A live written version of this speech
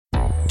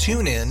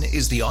TuneIn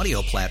is the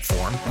audio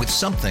platform with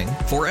something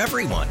for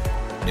everyone.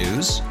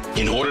 News.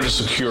 In order to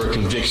secure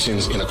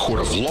convictions in a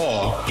court of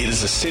law, it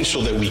is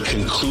essential that we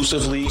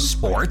conclusively.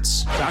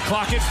 Sports. Shot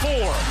clock at 4.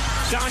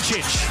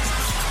 Doncic.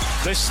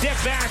 The step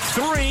back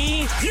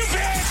 3. You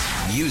bet.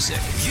 Music.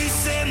 You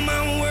set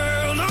my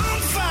world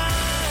on fire.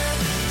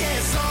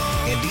 Yes,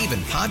 and even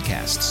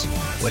podcasts.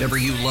 Whatever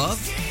you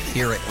love,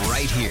 hear it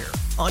right here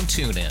on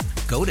TuneIn.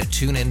 Go to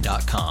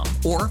TuneIn.com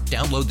or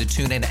download the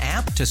TuneIn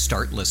app to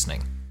start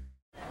listening.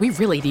 We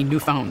really need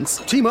new phones.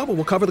 T-Mobile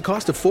will cover the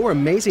cost of 4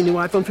 amazing new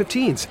iPhone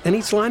 15s, and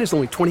each line is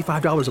only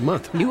 $25 a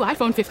month. New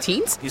iPhone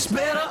 15s? It's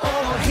better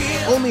over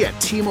here. Only at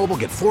T-Mobile,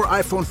 get 4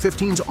 iPhone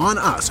 15s on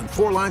us and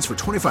 4 lines for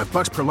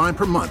 $25 per line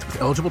per month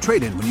with eligible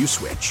trade-in when you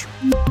switch.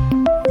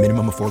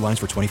 Minimum of 4 lines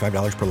for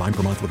 $25 per line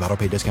per month with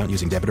autopay discount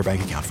using debit or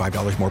bank account.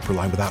 $5 more per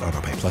line without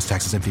autopay, plus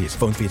taxes and fees.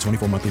 Phone fee at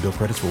 24 monthly bill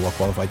credits for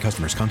well-qualified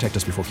customers. Contact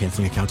us before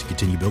canceling account to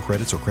continue bill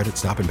credits or credit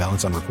stop and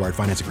balance on required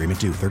finance agreement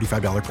due.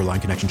 $35 per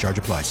line connection charge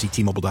applies. See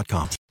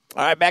T-Mobile.com.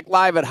 All right, back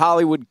live at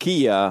Hollywood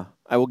Kia.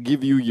 I will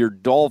give you your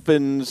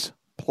Dolphins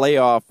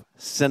playoff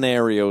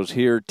scenarios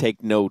here.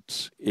 Take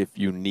notes if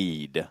you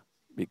need,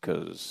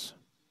 because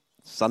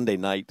Sunday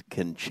night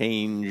can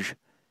change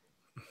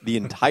the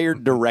entire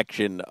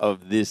direction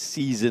of this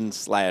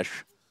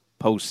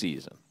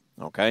season/postseason,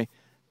 okay?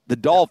 The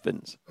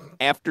Dolphins,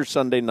 after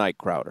Sunday night,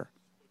 Crowder,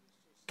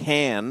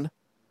 can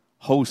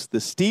host the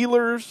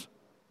Steelers,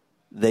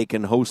 they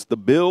can host the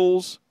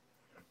Bills,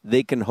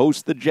 they can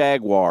host the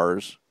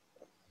Jaguars,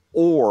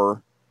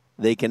 or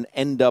they can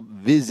end up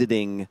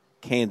visiting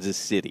Kansas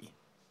City.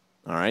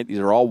 All right? These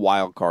are all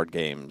wild card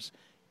games.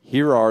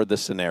 Here are the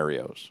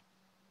scenarios.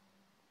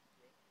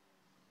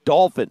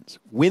 Dolphins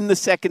win the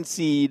second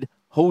seed,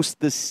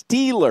 host the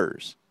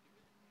Steelers.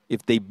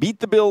 If they beat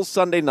the Bills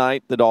Sunday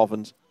night, the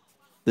Dolphins,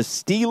 the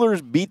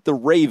Steelers beat the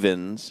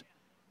Ravens,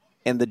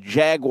 and the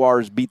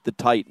Jaguars beat the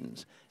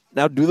Titans.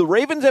 Now, do the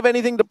Ravens have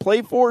anything to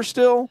play for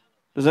still?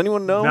 Does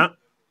anyone know?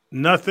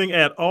 Nothing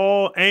at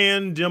all,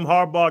 and Jim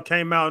Harbaugh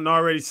came out and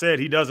already said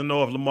he doesn't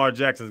know if Lamar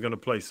Jackson is going to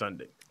play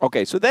Sunday.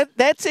 Okay, so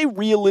that's a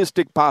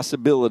realistic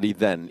possibility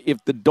then.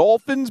 If the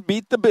Dolphins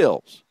beat the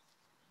Bills,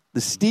 the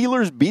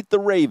Steelers beat the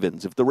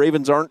Ravens, if the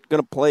Ravens aren't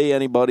going to play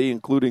anybody,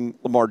 including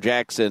Lamar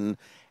Jackson,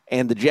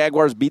 and the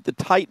Jaguars beat the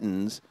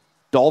Titans,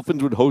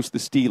 Dolphins would host the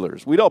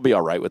Steelers. We'd all be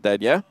all right with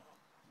that, yeah?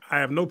 I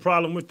have no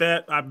problem with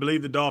that. I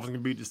believe the Dolphins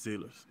can beat the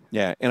Steelers.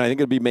 Yeah, and I think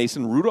it'd be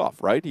Mason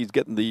Rudolph, right? He's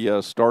getting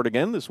the start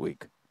again this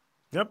week.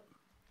 Yep.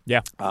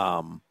 Yeah.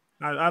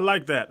 I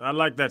like that. I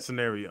like that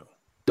scenario.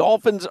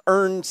 Dolphins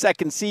earn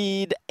second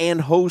seed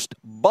and host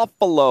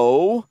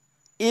Buffalo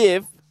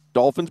if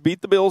Dolphins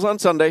beat the Bills on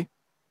Sunday.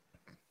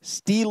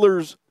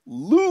 Steelers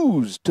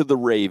lose to the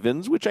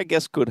Ravens, which I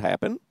guess could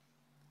happen.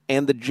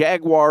 And the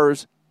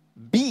Jaguars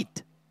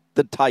beat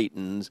the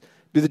Titans.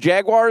 Do the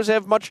Jaguars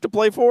have much to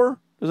play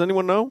for? Does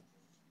anyone know?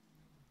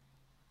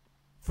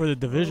 For the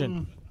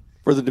division.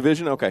 For the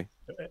division? Okay.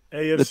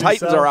 AFC the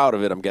Titans South? are out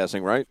of it, I'm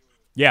guessing, right?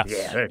 Yeah.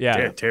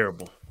 They're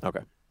terrible.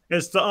 Okay.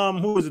 It's the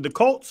who is it? The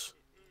Colts?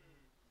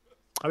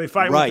 Are they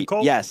fighting with the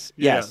Colts?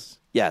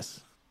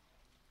 Yes.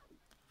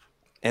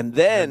 And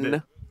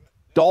then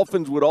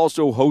Dolphins would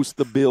also host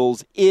the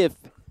Bills if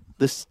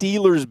the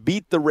Steelers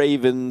beat the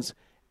Ravens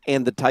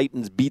and the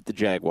Titans beat the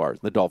Jaguars.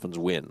 The Dolphins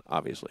win,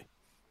 obviously.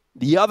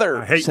 The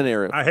other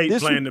scenario. I hate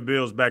playing the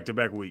Bills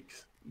back-to-back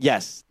weeks.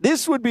 Yes.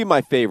 This would be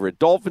my favorite.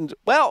 Dolphins.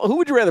 Well, who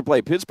would you rather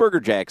play, Pittsburgh or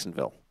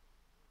Jacksonville?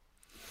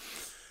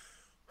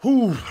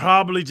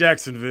 Probably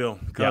Jacksonville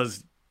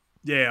because,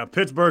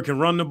 Pittsburgh can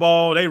run the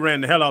ball. They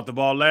ran the hell out the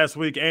ball last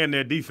week, and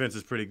their defense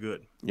is pretty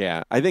good.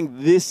 Yeah, I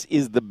think this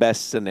is the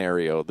best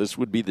scenario. This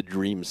would be the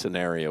dream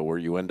scenario where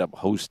you end up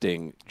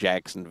hosting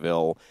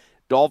Jacksonville.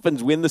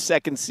 Dolphins win the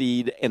second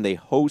seed, and they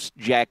host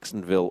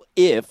Jacksonville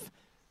if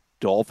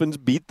Dolphins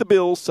beat the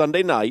Bills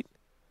Sunday night,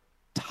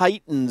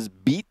 Titans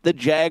beat the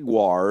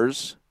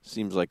Jaguars,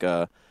 seems like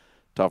a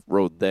tough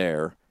road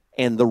there,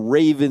 and the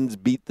Ravens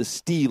beat the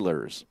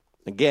Steelers.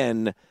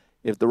 Again,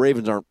 if the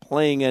Ravens aren't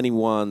playing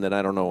anyone, then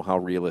I don't know how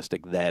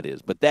realistic that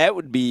is. But that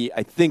would be,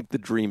 I think, the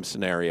dream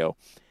scenario.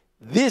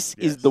 This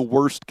is the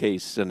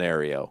worst-case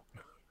scenario.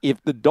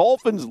 If the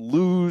Dolphins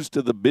lose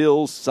to the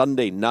Bills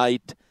Sunday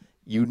night,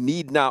 you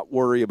need not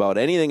worry about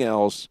anything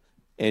else,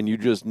 and you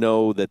just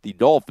know that the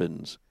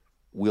Dolphins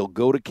will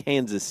go to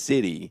Kansas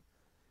City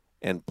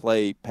and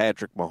play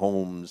Patrick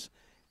Mahomes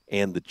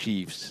and the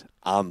Chiefs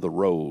on the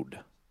road.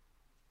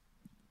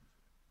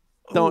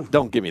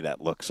 Don't give me that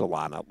look,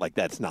 Solana. Like,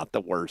 that's not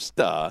the worst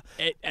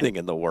thing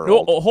in the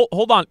world.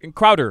 Hold on,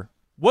 Crowder.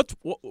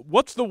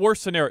 What's the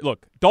worst scenario?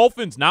 Look,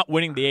 Dolphins not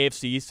winning the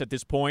AFC East at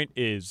this point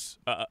is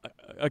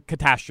a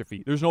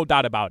catastrophe. There's no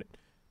doubt about it.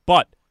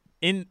 But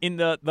in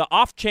the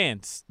off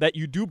chance that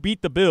you do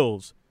beat the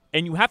Bills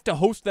and you have to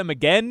host them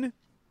again,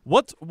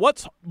 what's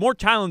more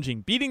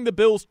challenging, beating the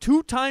Bills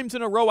 2 times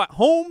in a row at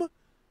home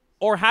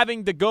or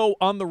having to go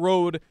on the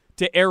road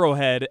to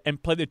Arrowhead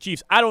and play the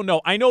Chiefs? I don't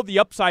know. I know the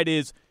upside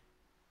is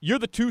you're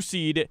the 2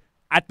 seed.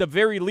 At the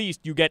very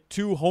least, you get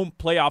 2 home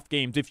playoff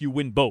games if you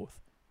win both.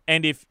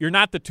 And if you're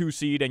not the 2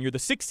 seed and you're the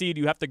 6 seed,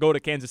 you have to go to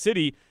Kansas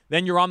City,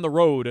 then you're on the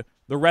road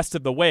the rest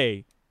of the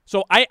way.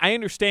 So I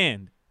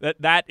understand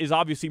that is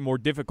obviously more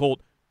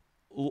difficult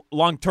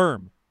long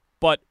term.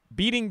 But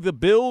beating the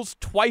Bills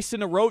twice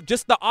in a row,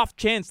 just the off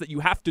chance that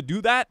you have to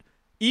do that,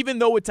 even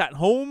though it's at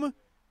home,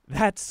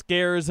 that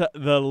scares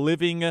the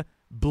living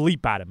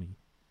bleep out of me.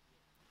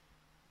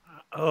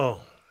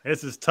 Oh,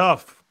 this is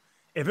tough.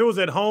 If it was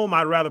at home,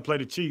 I'd rather play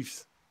the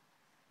Chiefs.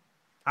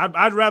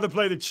 I'd rather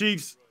play the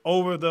Chiefs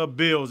over the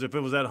Bills if it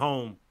was at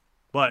home.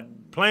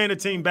 But playing a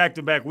team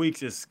back-to-back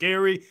weeks is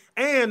scary.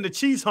 And the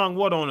Chiefs hung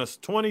what on us,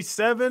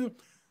 27?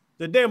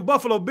 The damn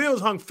Buffalo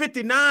Bills hung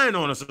 59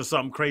 on us or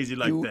something crazy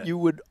like that. You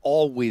would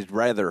always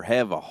rather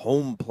have a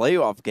home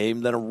playoff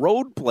game than a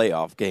road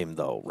playoff game,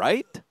 though,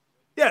 right?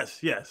 Yes.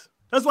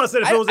 That's why I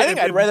said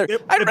I'd rather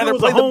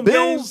play the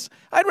Bills.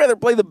 I'd rather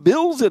play the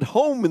Bills at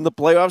home in the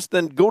playoffs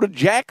than go to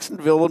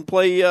Jacksonville and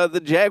play the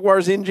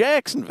Jaguars in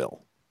Jacksonville.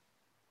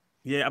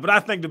 Yeah, but I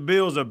think the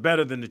Bills are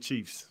better than the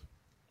Chiefs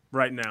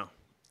right now.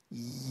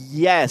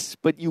 Yes,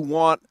 but you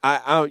want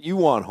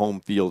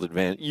home field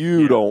advantage.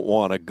 You don't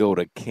want to go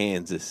to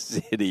Kansas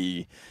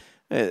City.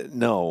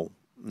 No,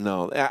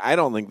 I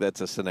don't think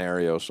that's a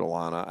scenario,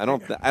 Solana.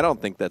 I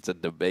don't think that's a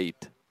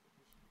debate.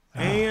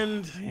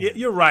 And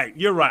you're right.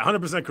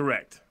 100%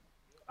 correct.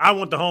 I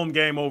want the home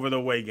game over the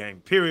away game,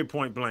 period,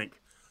 point blank.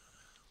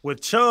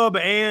 With Chubb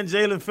and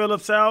Jalen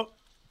Phillips out,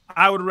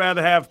 I would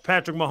rather have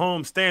Patrick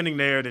Mahomes standing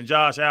there than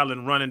Josh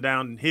Allen running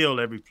downhill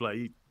every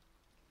play.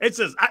 It's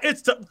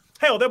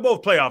hell, they're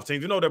both playoff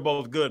teams. You know they're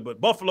both good, but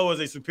Buffalo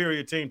is a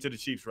superior team to the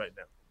Chiefs right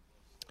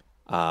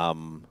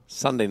now.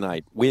 Sunday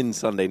night, win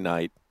Sunday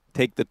night,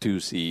 take the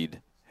 2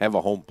 seed, have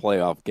a home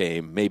playoff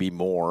game, maybe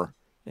more,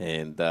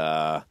 and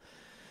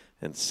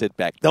sit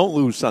back. Don't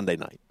lose Sunday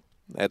night.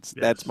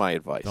 That's my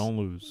advice.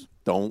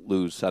 Don't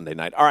lose Sunday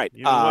night. All right.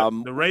 You know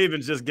what? The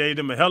Ravens just gave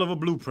them a hell of a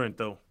blueprint,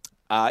 though.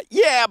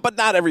 Yeah, but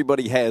not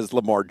everybody has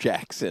Lamar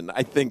Jackson.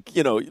 I think,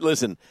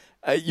 listen,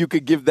 you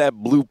could give that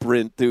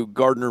blueprint to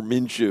Gardner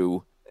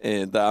Minshew,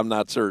 and I'm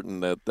not certain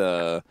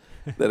that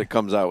it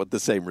comes out with the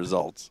same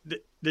results.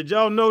 Did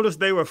y'all notice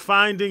they were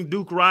finding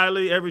Duke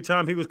Riley every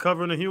time he was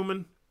covering a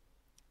human?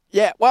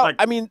 Yeah, well,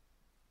 I mean,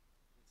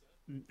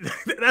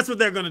 that's what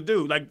they're going to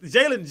do. Like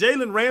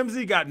Jalen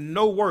Ramsey got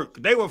no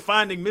work. They were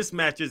finding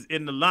mismatches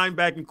in the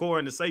linebacking core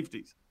and the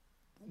safeties.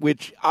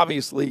 Which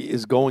obviously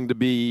is going to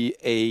be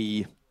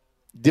a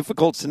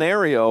difficult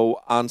scenario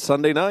on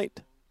Sunday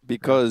night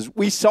because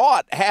we saw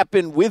it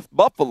happen with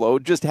Buffalo.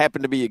 It just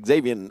happened to be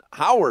Xavier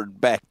Howard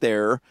back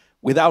there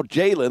without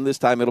Jalen. This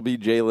time it'll be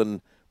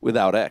Jalen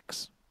without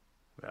X.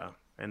 Yeah,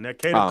 and that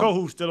Kader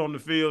Kohou's still on the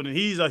field, and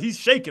he's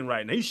shaking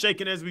right now. He's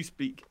shaking as we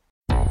speak.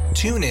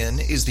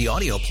 TuneIn is the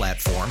audio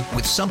platform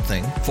with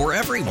something for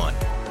everyone.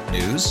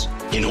 News.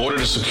 In order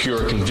to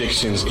secure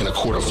convictions in a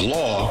court of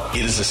law,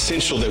 it is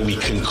essential that we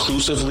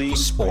conclusively.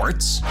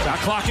 Sports. Shot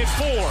clock at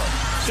 4.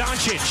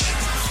 Doncic.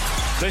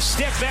 The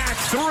step back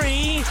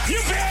 3.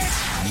 You bet.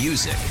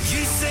 Music.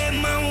 You set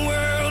my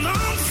world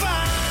on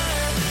fire.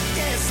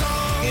 Yes,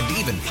 and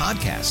even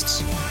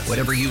podcasts.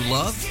 Whatever you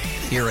love,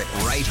 hear it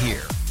right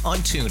here on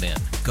TuneIn.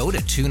 Go to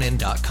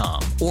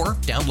TuneIn.com or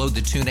download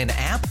the TuneIn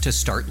app to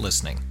start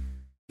listening.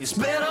 It's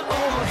better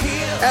over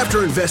here.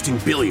 After investing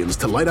billions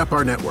to light up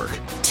our network,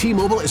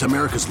 T-Mobile is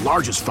America's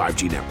largest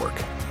 5G network.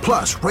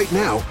 Plus, right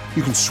now,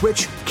 you can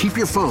switch, keep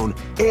your phone,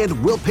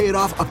 and we'll pay it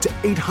off up to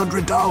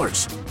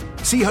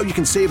 $800. See how you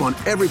can save on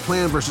every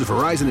plan versus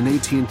Verizon and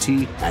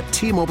AT&T at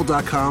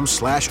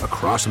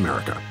T-Mobile.com/across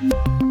America.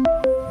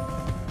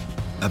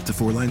 Up to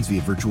 4 lines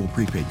via virtual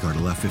prepaid card.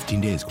 Allow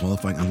 15 days.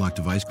 Qualifying unlocked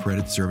device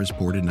credit service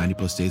ported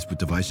 90-plus days with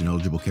device and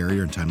eligible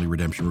carrier and timely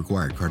redemption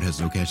required. Card has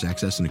no cash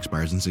access and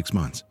expires in 6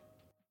 months.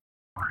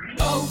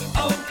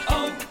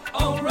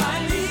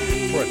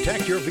 O'Reilly.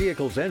 Protect your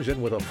vehicle's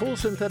engine with a full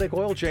synthetic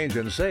oil change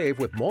and save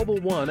with Mobile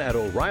One at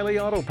O'Reilly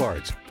Auto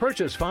Parts.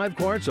 Purchase 5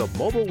 quarts of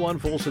Mobile One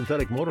full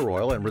synthetic motor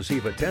oil and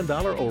receive a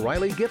 $10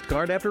 O'Reilly gift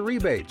card after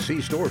rebate.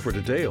 See store for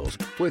details.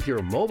 With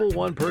your Mobile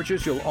One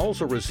purchase, you'll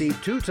also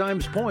receive 2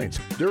 times points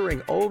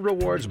during O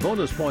Rewards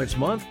Bonus Points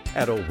Month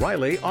at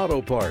O'Reilly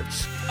Auto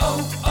Parts.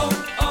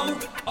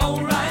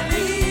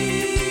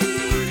 O'Reilly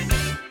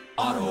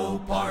Auto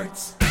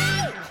Parts.